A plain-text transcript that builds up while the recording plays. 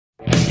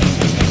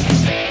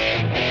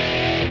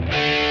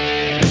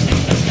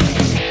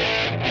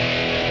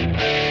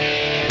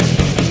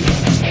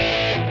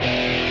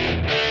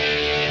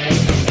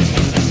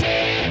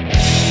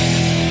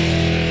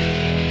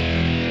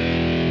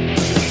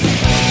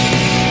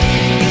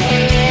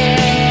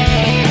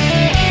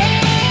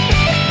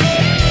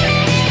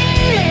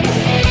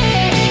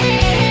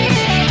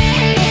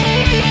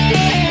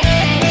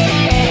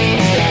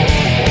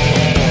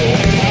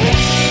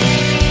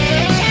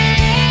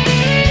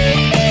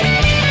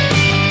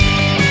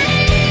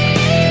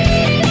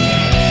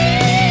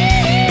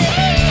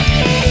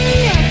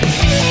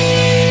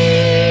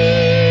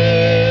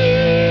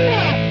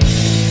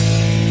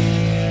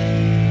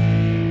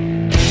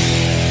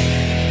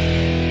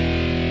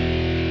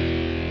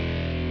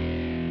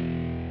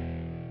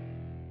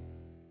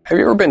Have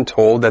you ever been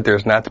told that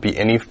there's not to be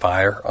any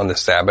fire on the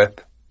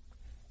Sabbath?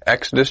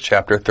 Exodus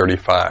chapter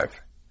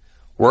 35.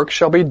 Work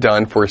shall be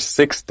done for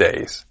 6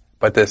 days,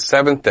 but the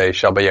seventh day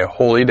shall be a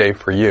holy day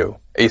for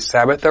you, a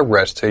Sabbath of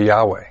rest to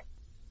Yahweh.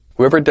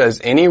 Whoever does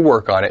any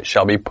work on it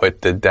shall be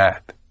put to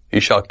death.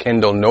 You shall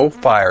kindle no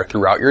fire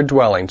throughout your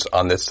dwellings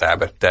on the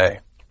Sabbath day.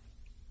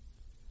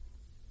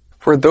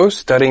 For those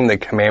studying the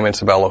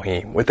commandments of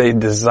Elohim with a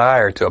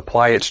desire to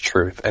apply its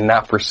truth and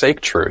not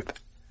forsake truth,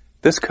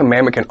 this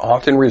commandment can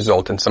often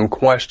result in some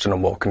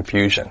questionable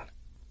confusion.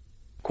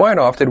 Quite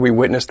often we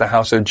witness the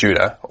house of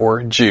Judah,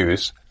 or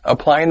Jews,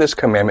 applying this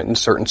commandment in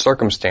certain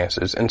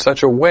circumstances in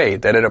such a way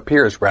that it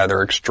appears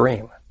rather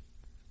extreme.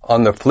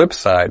 On the flip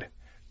side,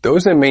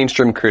 those in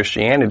mainstream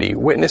Christianity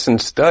witness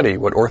and study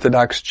what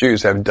Orthodox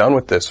Jews have done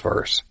with this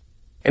verse,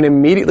 and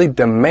immediately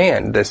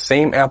demand the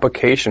same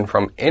application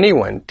from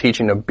anyone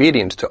teaching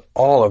obedience to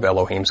all of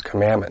Elohim's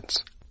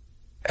commandments,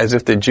 as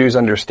if the Jews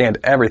understand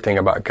everything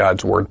about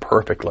God's Word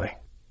perfectly.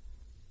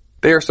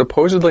 They are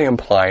supposedly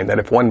implying that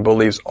if one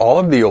believes all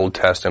of the Old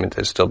Testament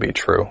to still be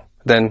true,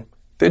 then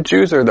the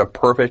Jews are the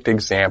perfect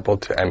example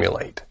to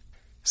emulate.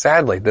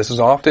 Sadly, this is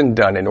often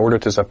done in order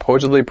to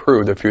supposedly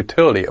prove the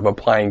futility of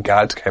applying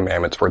God's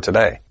commandments for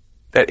today.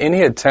 That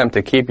any attempt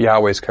to keep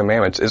Yahweh's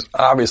commandments is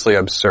obviously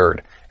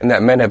absurd, and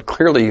that men have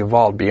clearly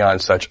evolved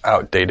beyond such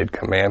outdated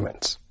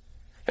commandments.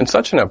 In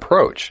such an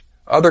approach,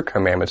 other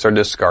commandments are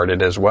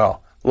discarded as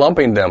well,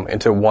 lumping them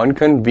into one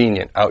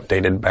convenient,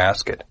 outdated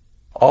basket.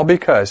 All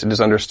because it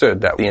is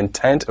understood that the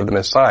intent of the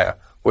Messiah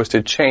was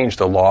to change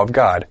the law of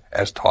God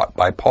as taught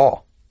by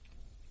Paul.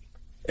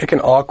 It can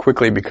all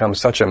quickly become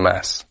such a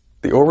mess.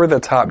 The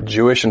over-the-top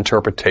Jewish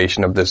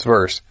interpretation of this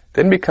verse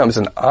then becomes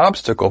an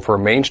obstacle for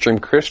mainstream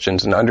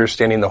Christians in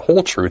understanding the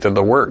whole truth of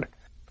the Word.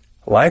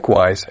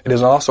 Likewise, it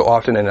is also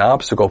often an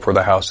obstacle for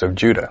the house of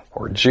Judah,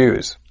 or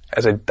Jews,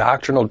 as a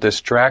doctrinal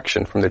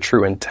distraction from the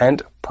true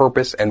intent,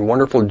 purpose, and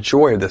wonderful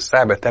joy of the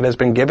Sabbath that has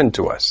been given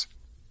to us.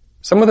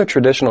 Some of the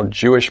traditional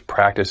Jewish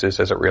practices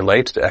as it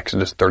relates to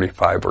Exodus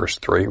 35 verse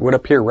 3 would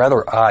appear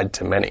rather odd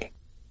to many.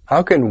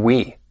 How can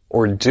we,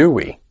 or do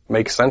we,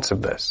 make sense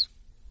of this?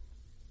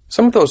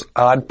 Some of those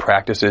odd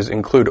practices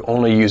include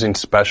only using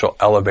special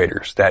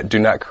elevators that do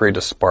not create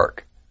a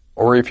spark,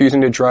 or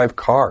refusing to drive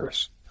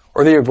cars,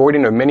 or the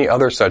avoiding of many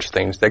other such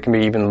things that can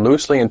be even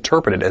loosely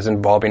interpreted as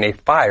involving a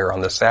fire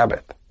on the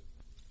Sabbath.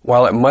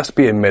 While it must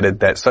be admitted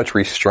that such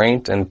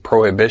restraint and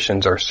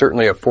prohibitions are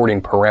certainly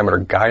affording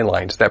parameter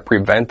guidelines that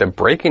prevent the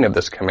breaking of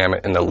this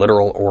commandment in the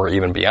literal or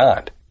even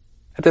beyond,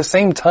 at the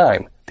same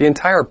time, the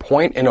entire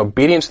point and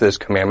obedience to this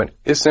commandment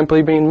is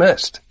simply being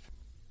missed.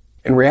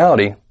 In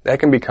reality, that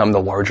can become the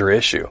larger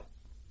issue.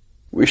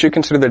 We should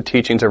consider the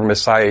teachings of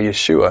Messiah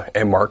Yeshua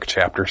in Mark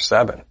chapter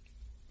 7.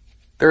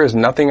 There is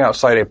nothing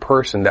outside a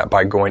person that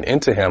by going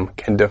into him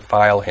can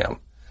defile him,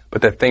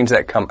 but the things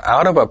that come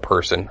out of a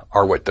person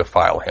are what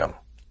defile him.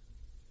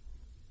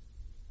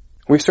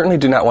 We certainly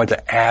do not want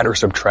to add or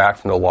subtract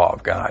from the law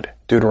of God,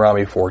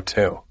 Deuteronomy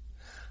 4:2.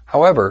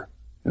 However,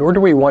 nor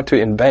do we want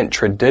to invent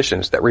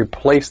traditions that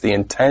replace the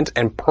intent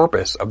and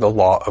purpose of the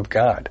law of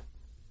God.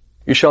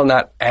 You shall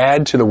not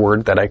add to the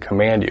word that I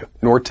command you,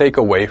 nor take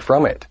away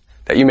from it,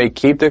 that you may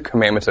keep the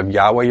commandments of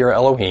Yahweh your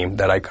Elohim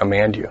that I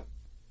command you.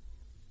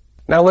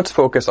 Now let's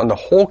focus on the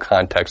whole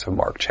context of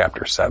Mark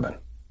chapter 7.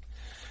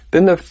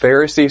 Then the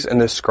Pharisees and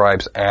the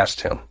scribes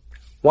asked him,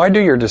 "Why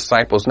do your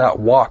disciples not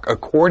walk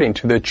according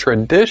to the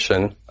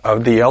tradition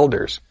of the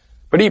elders,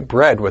 but eat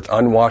bread with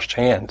unwashed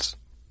hands?"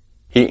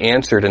 He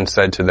answered and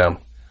said to them,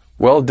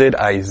 "Well did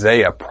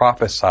Isaiah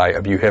prophesy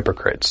of you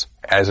hypocrites,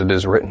 as it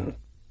is written,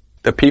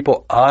 'The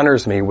people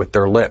honors me with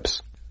their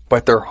lips,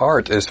 but their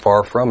heart is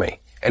far from me,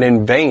 and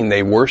in vain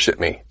they worship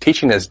me,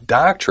 teaching as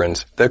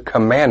doctrines the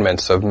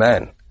commandments of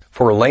men.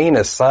 For laying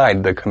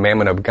aside the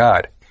commandment of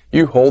God,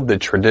 you hold the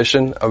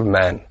tradition of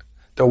men.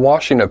 The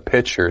washing of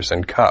pitchers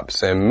and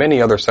cups, and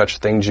many other such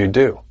things you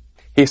do."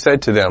 He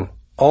said to them,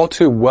 "All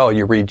too well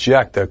you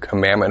reject the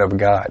commandment of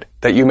God,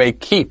 that you may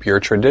keep your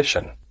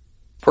tradition.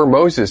 For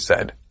Moses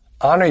said,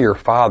 'Honor your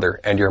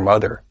father and your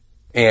mother,'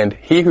 and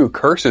 'He who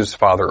curses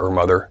father or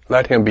mother,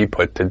 let him be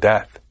put to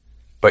death.'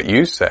 But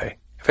you say,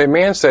 'If a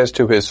man says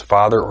to his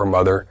father or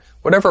mother,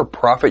 whatever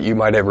profit you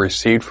might have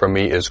received from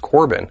me is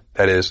Corban,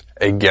 that is,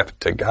 a gift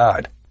to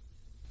God,'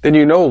 then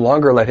you no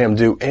longer let him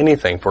do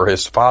anything for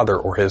his father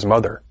or his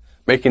mother,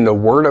 making the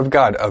word of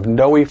God of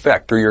no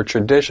effect through your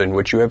tradition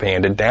which you have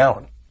handed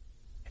down.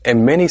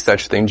 And many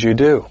such things you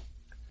do."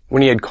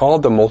 When he had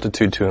called the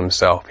multitude to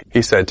himself,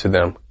 he said to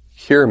them,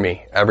 "Hear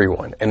me,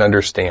 everyone, and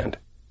understand.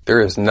 There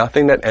is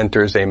nothing that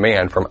enters a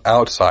man from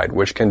outside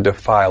which can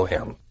defile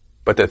him,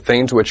 but the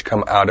things which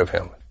come out of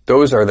him,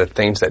 those are the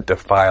things that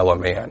defile a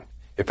man.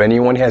 If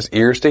anyone has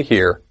ears to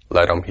hear,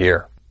 let him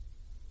hear."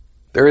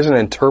 There is an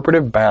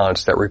interpretive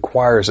balance that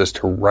requires us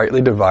to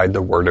rightly divide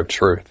the word of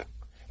truth,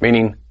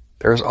 meaning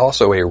there is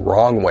also a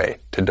wrong way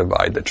to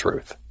divide the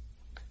truth.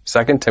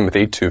 2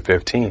 Timothy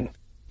 2:15.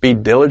 Be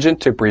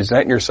diligent to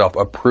present yourself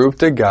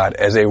approved to God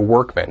as a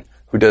workman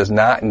who does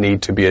not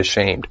need to be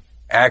ashamed,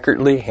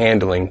 accurately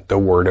handling the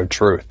word of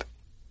truth.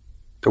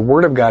 The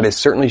Word of God is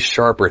certainly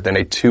sharper than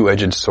a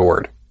two-edged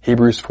sword,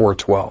 Hebrews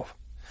 4:12.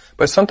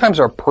 But sometimes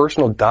our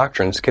personal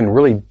doctrines can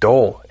really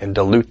dull and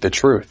dilute the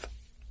truth.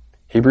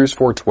 Hebrews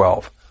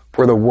 4:12,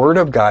 for the Word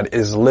of God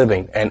is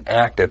living and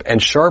active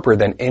and sharper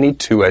than any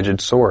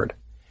two-edged sword,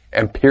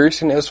 and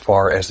piercing as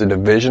far as the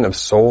division of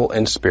soul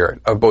and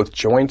spirit, of both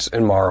joints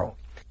and marrow,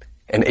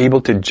 and able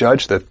to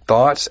judge the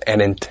thoughts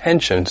and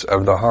intentions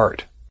of the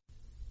heart.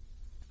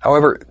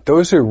 However,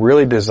 those who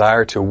really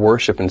desire to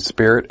worship in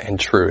spirit and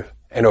truth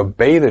and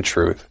obey the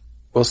truth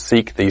will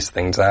seek these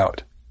things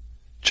out.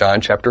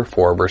 John chapter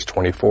 4, verse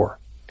 24.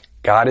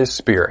 God is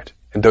spirit,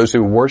 and those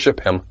who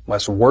worship him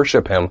must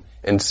worship him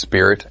in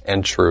spirit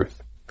and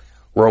truth.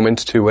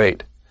 Romans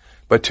 2:8.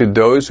 But to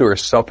those who are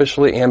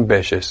selfishly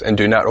ambitious and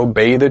do not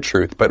obey the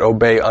truth, but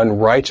obey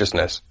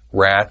unrighteousness,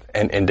 wrath,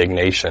 and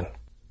indignation.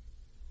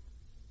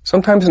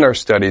 Sometimes in our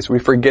studies, we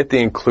forget the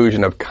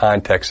inclusion of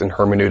context and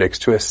hermeneutics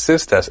to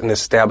assist us in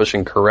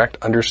establishing correct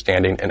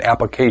understanding and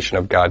application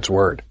of God's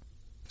Word.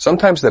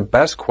 Sometimes the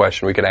best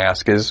question we can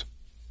ask is,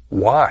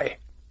 why?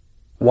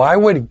 Why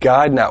would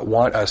God not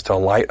want us to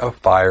light a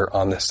fire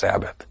on the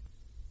Sabbath?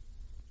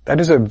 That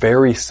is a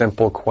very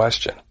simple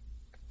question,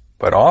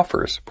 but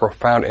offers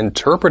profound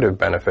interpretive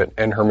benefit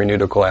and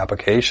hermeneutical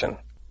application.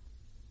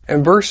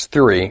 In verse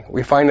 3,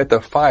 we find that the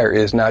fire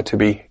is not to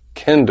be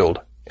kindled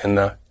in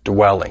the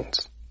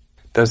dwellings.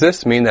 Does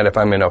this mean that if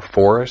I'm in a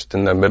forest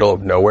in the middle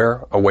of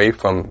nowhere, away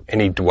from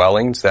any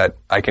dwellings, that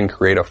I can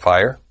create a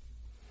fire?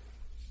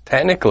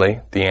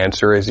 Technically, the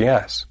answer is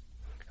yes.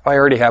 If I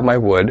already have my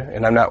wood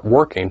and I'm not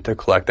working to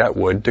collect that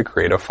wood to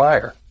create a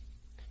fire.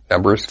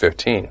 Numbers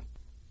 15.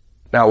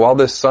 Now while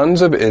the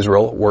sons of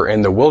Israel were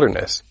in the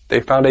wilderness, they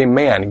found a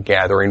man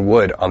gathering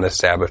wood on the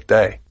Sabbath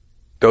day.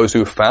 Those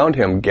who found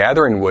him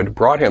gathering wood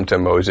brought him to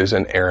Moses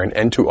and Aaron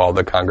and to all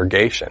the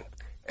congregation.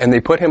 And they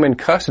put him in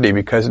custody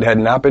because it had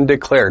not been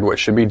declared what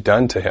should be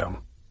done to him.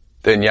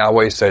 Then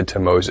Yahweh said to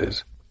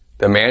Moses,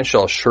 the man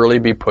shall surely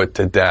be put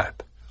to death.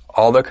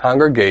 All the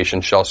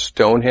congregation shall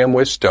stone him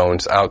with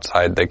stones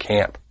outside the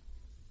camp.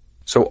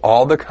 So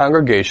all the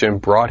congregation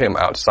brought him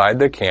outside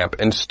the camp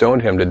and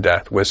stoned him to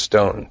death with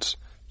stones,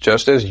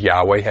 just as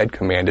Yahweh had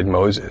commanded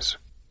Moses.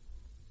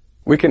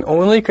 We can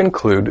only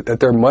conclude that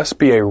there must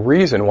be a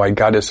reason why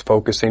God is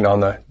focusing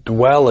on the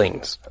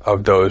dwellings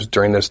of those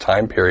during this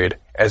time period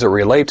as it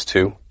relates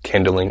to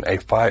kindling a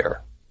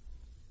fire.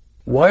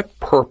 What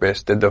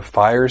purpose did the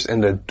fires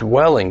in the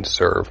dwelling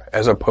serve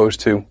as opposed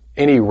to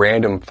any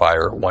random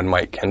fire one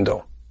might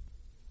kindle?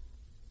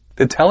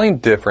 The telling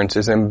difference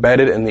is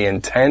embedded in the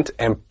intent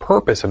and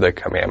purpose of the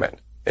commandment,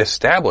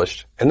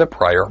 established in the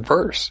prior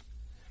verse.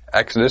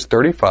 Exodus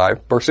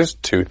 35, verses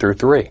 2 through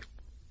 3.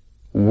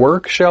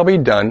 Work shall be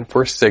done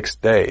for 6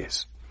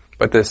 days,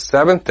 but the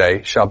seventh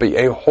day shall be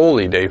a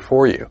holy day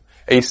for you,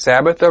 a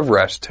Sabbath of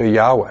rest to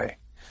Yahweh.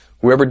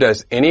 Whoever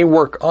does any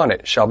work on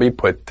it shall be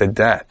put to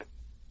death.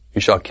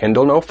 You shall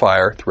kindle no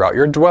fire throughout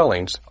your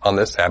dwellings on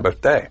the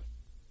Sabbath day.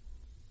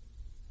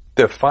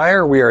 The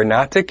fire we are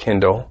not to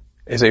kindle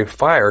is a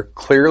fire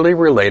clearly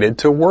related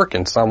to work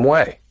in some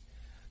way.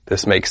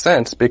 This makes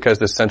sense because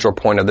the central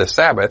point of the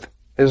Sabbath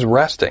is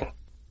resting.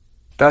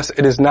 Thus,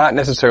 it is not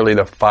necessarily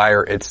the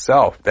fire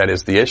itself that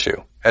is the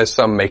issue, as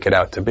some make it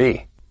out to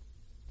be.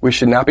 We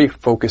should not be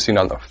focusing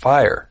on the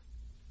fire,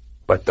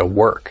 but the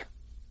work,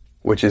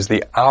 which is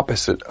the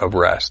opposite of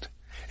rest,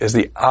 is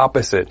the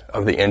opposite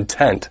of the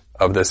intent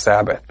of the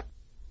Sabbath.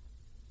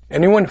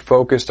 Anyone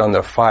focused on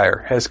the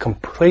fire has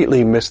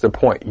completely missed the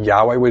point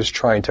Yahweh was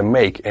trying to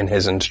make in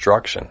his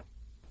instruction.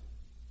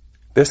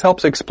 This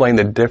helps explain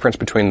the difference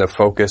between the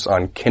focus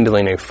on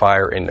kindling a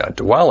fire in a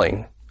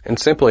dwelling and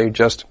simply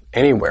just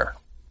anywhere.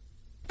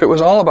 If it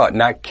was all about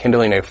not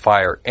kindling a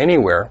fire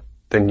anywhere,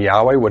 then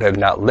Yahweh would have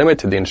not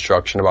limited the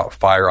instruction about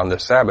fire on the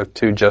Sabbath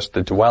to just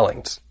the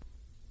dwellings.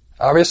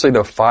 Obviously,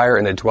 the fire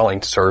in the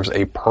dwelling serves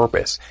a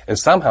purpose, and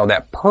somehow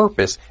that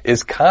purpose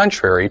is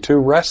contrary to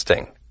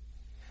resting.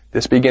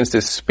 This begins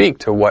to speak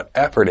to what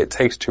effort it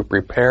takes to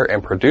prepare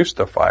and produce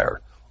the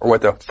fire, or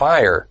what the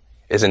fire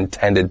is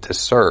intended to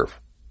serve,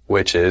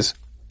 which is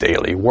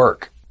daily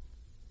work.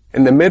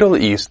 In the Middle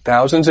East,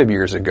 thousands of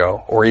years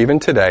ago, or even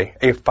today,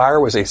 a fire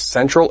was a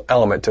central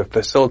element to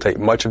facilitate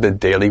much of the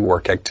daily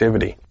work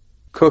activity.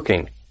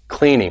 Cooking,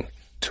 cleaning,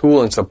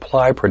 tool and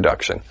supply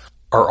production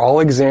are all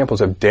examples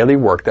of daily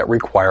work that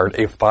required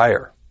a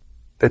fire.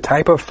 The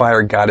type of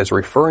fire God is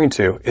referring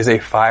to is a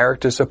fire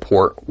to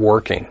support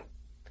working.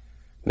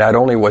 Not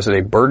only was it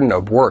a burden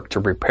of work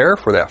to prepare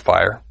for that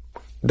fire,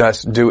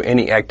 thus do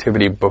any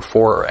activity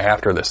before or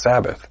after the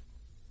Sabbath,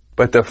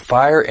 but the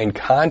fire in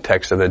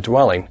context of the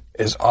dwelling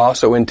is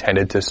also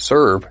intended to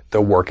serve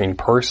the working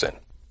person.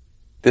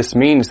 This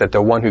means that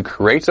the one who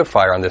creates a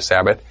fire on the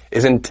Sabbath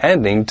is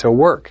intending to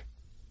work.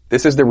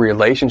 This is the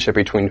relationship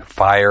between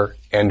fire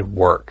and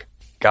work.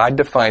 God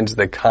defines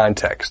the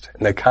context,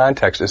 and the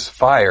context is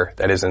fire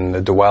that is in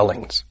the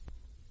dwellings.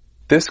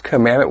 This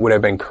commandment would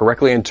have been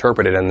correctly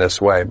interpreted in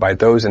this way by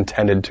those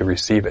intended to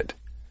receive it,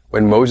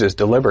 when Moses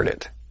delivered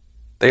it.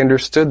 They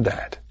understood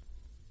that.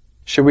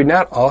 Should we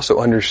not also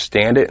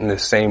understand it in the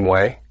same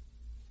way?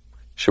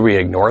 Should we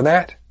ignore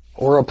that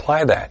or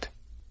apply that?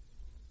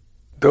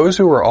 Those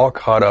who are all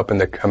caught up in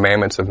the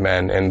commandments of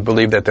men and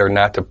believe that they're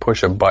not to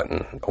push a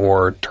button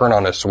or turn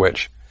on a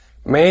switch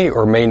may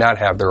or may not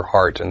have their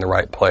heart in the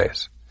right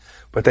place,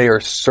 but they are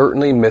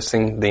certainly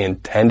missing the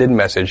intended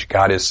message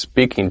God is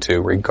speaking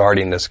to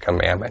regarding this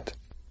commandment.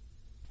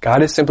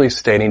 God is simply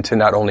stating to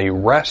not only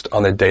rest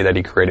on the day that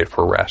He created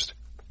for rest,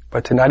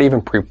 but to not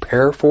even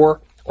prepare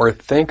for or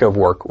think of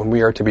work when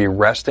we are to be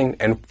resting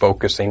and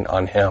focusing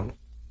on Him.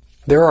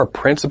 There are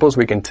principles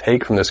we can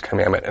take from this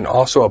commandment and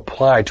also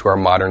apply to our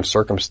modern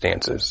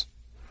circumstances.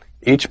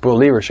 Each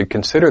believer should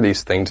consider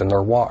these things in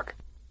their walk.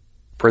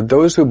 For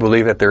those who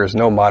believe that there is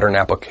no modern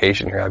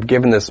application here, I've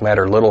given this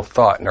matter little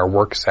thought in our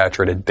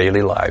work-saturated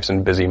daily lives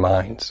and busy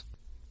minds.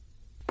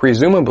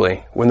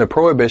 Presumably, when the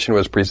prohibition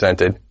was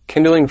presented,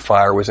 kindling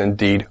fire was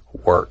indeed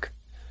work.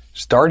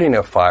 Starting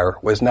a fire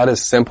was not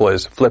as simple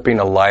as flipping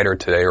a lighter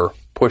today or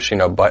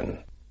pushing a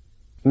button.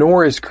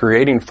 Nor is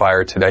creating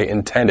fire today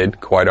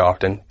intended, quite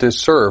often, to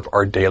serve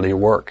our daily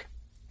work.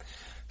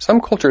 Some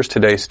cultures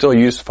today still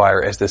use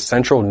fire as the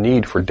central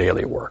need for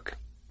daily work.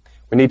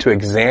 We need to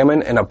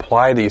examine and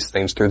apply these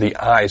things through the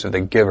eyes of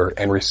the giver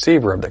and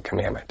receiver of the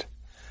commandment,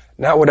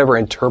 not whatever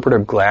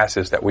interpretive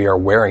glasses that we are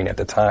wearing at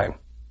the time.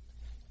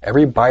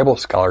 Every Bible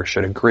scholar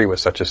should agree with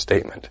such a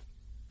statement.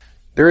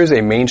 There is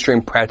a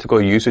mainstream practical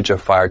usage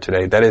of fire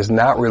today that is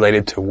not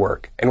related to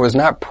work and was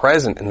not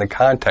present in the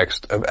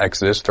context of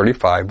Exodus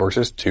 35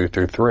 verses 2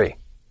 through 3.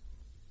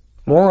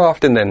 More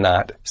often than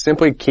not,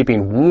 simply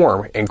keeping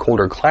warm in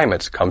colder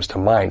climates comes to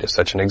mind as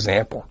such an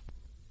example.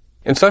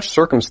 In such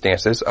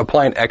circumstances,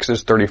 applying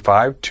Exodus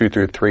 35, 2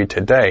 through 3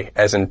 today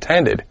as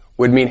intended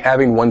would mean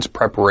having one's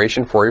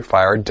preparation for a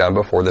fire done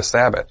before the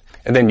Sabbath,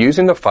 and then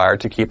using the fire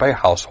to keep a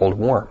household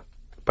warm,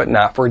 but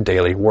not for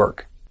daily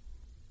work.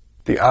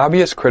 The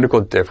obvious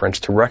critical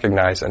difference to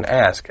recognize and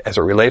ask as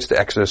it relates to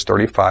Exodus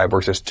 35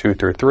 verses 2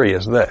 through 3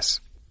 is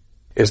this.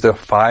 Is the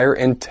fire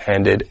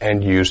intended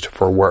and used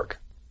for work?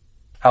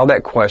 How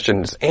that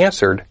question is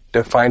answered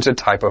defines the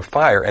type of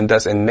fire and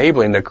thus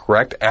enabling the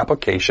correct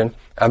application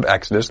of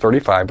Exodus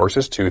 35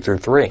 verses 2 through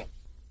 3.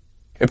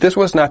 If this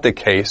was not the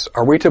case,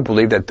 are we to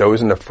believe that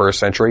those in the first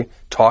century,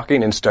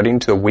 talking and studying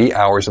to the wee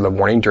hours of the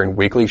morning during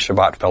weekly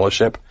Shabbat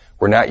fellowship,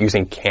 were not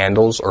using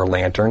candles or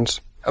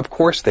lanterns? Of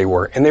course they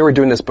were, and they were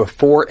doing this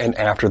before and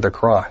after the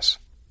cross.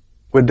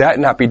 Would that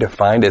not be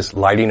defined as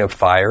lighting a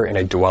fire in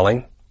a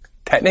dwelling?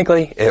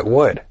 Technically, it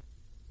would.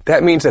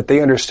 That means that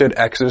they understood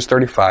Exodus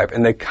 35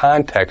 in the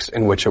context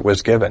in which it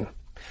was given.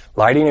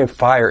 Lighting a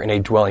fire in a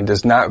dwelling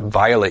does not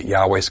violate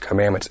Yahweh's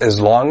commandments as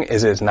long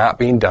as it is not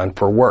being done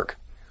for work,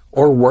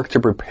 or work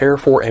to prepare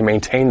for and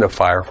maintain the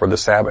fire for the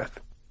Sabbath.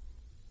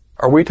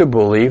 Are we to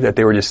believe that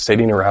they were just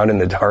sitting around in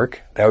the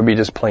dark? That would be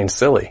just plain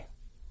silly.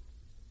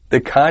 The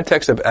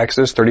context of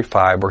Exodus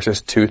 35 verses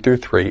 2 through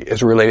 3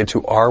 is related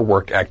to our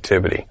work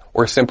activity,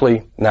 or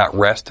simply not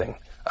resting,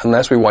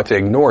 unless we want to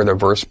ignore the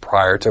verse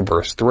prior to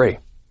verse 3.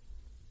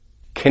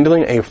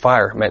 Kindling a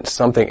fire meant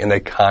something in the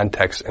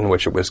context in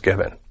which it was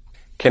given.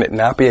 Can it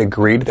not be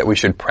agreed that we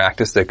should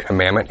practice the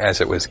commandment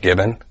as it was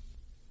given?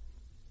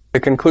 The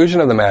conclusion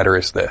of the matter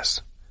is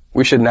this.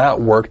 We should not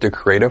work to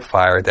create a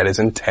fire that is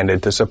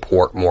intended to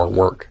support more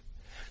work.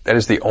 That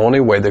is the only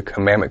way the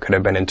commandment could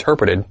have been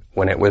interpreted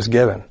when it was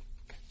given.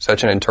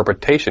 Such an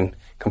interpretation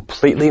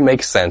completely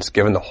makes sense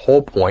given the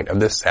whole point of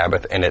the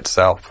Sabbath in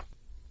itself.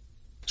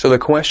 So the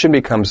question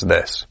becomes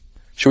this.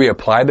 Should we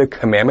apply the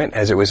commandment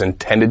as it was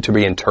intended to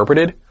be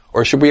interpreted,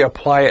 or should we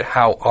apply it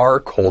how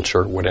our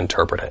culture would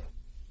interpret it?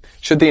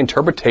 Should the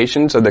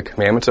interpretations of the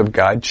commandments of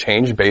God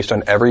change based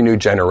on every new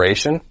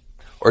generation,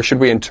 or should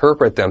we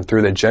interpret them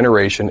through the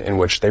generation in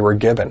which they were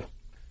given?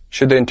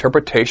 Should the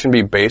interpretation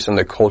be based on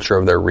the culture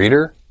of their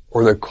reader,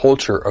 or the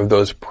culture of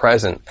those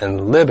present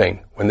and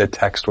living when the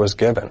text was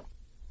given?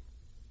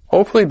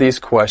 Hopefully these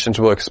questions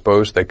will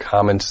expose the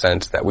common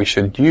sense that we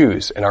should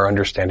use in our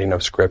understanding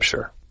of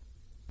Scripture.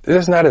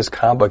 This is not as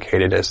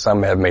complicated as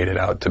some have made it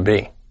out to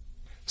be.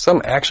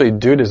 Some actually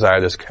do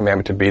desire this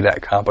commandment to be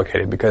that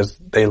complicated because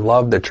they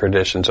love the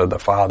traditions of the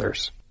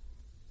fathers.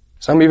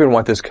 Some even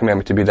want this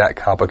commandment to be that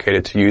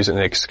complicated to use an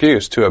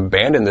excuse to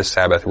abandon the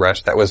Sabbath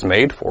rest that was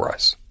made for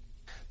us.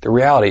 The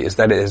reality is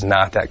that it is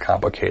not that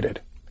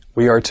complicated.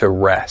 We are to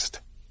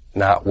rest,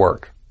 not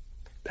work.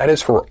 That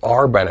is for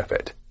our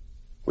benefit.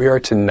 We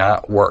are to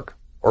not work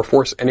or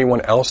force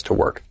anyone else to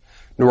work,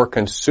 nor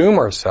consume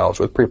ourselves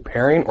with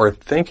preparing or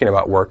thinking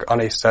about work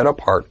on a set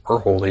apart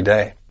or holy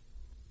day.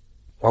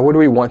 Why would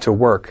we want to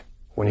work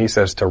when He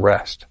says to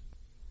rest?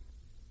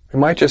 We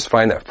might just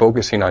find that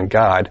focusing on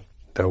God,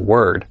 the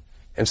Word,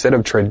 instead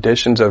of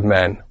traditions of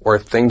men or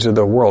things of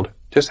the world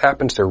just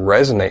happens to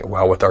resonate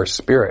well with our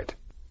spirit.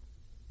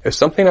 If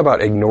something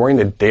about ignoring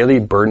the daily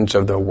burdens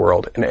of the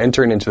world and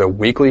entering into the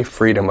weekly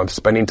freedom of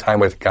spending time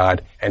with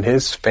God and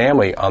His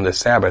family on the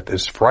Sabbath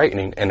is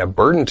frightening and a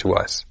burden to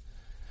us,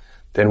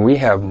 then we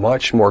have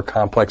much more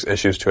complex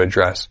issues to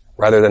address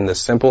rather than the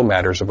simple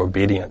matters of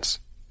obedience.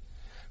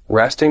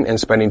 Resting and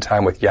spending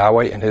time with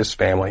Yahweh and His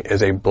family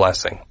is a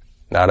blessing,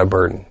 not a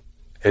burden.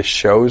 It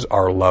shows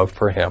our love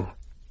for Him.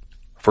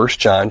 1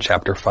 John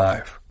chapter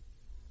 5.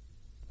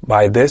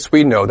 By this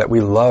we know that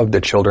we love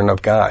the children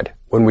of God,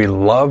 when we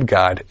love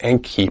God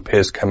and keep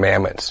His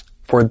commandments.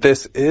 For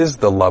this is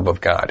the love of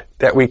God,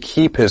 that we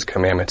keep His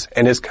commandments,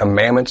 and His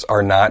commandments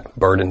are not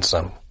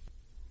burdensome.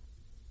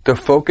 The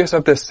focus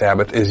of the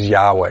Sabbath is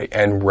Yahweh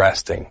and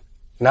resting,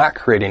 not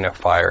creating a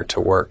fire to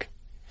work.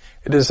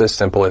 It is as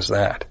simple as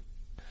that.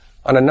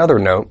 On another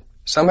note,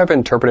 some have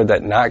interpreted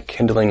that not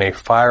kindling a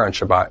fire on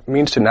Shabbat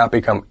means to not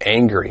become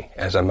angry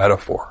as a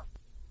metaphor.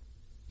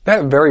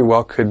 That very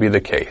well could be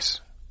the case.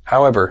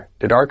 However,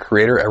 did our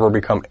Creator ever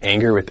become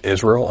angry with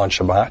Israel on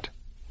Shabbat?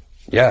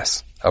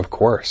 Yes, of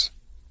course.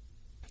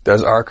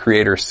 Does our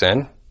Creator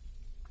sin?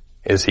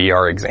 Is He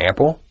our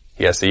example?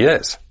 Yes, He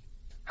is.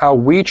 How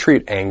we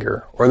treat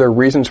anger, or the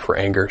reasons for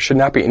anger, should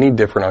not be any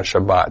different on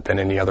Shabbat than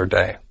any other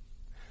day.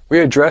 We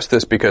address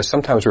this because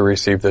sometimes we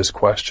receive this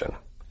question.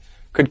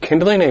 Could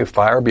kindling a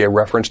fire be a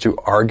reference to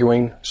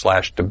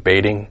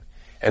arguing/debating,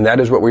 and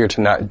that is what we are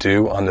to not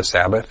do on the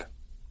Sabbath?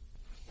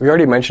 We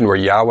already mentioned where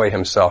Yahweh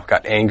Himself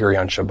got angry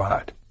on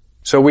Shabbat.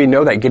 So we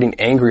know that getting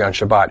angry on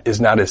Shabbat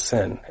is not a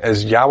sin,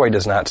 as Yahweh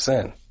does not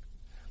sin.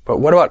 But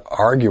what about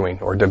arguing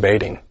or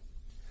debating?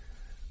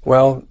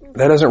 Well,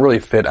 that doesn't really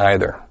fit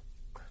either.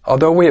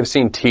 Although we have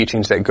seen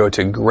teachings that go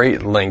to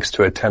great lengths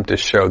to attempt to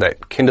show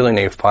that kindling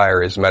a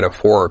fire is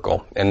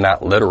metaphorical and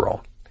not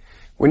literal,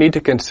 we need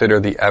to consider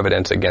the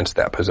evidence against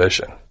that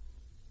position.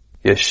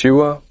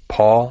 Yeshua,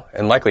 Paul,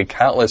 and likely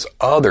countless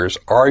others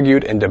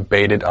argued and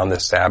debated on the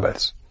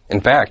Sabbaths. In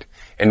fact,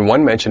 in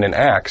one mention in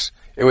Acts,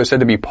 it was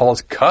said to be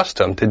Paul's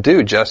custom to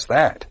do just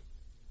that.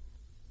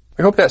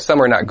 We hope that some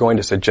are not going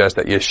to suggest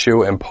that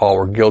Yeshua and Paul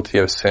were guilty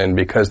of sin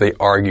because they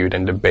argued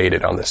and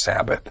debated on the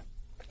Sabbath.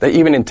 They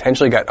even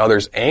intentionally got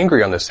others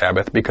angry on the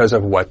Sabbath because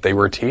of what they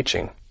were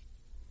teaching.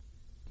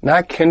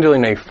 Not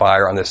kindling a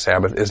fire on the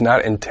Sabbath is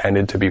not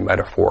intended to be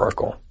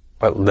metaphorical,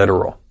 but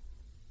literal.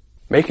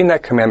 Making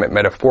that commandment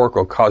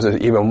metaphorical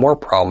causes even more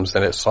problems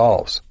than it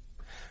solves.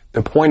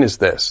 The point is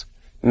this: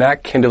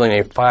 not kindling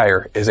a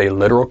fire is a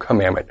literal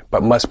commandment,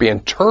 but must be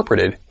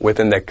interpreted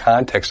within the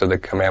context of the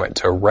commandment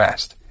to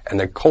rest and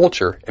the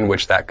culture in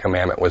which that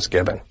commandment was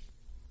given.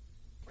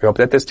 We hope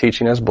that this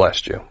teaching has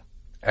blessed you.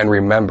 And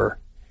remember,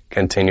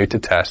 continue to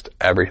test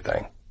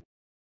everything.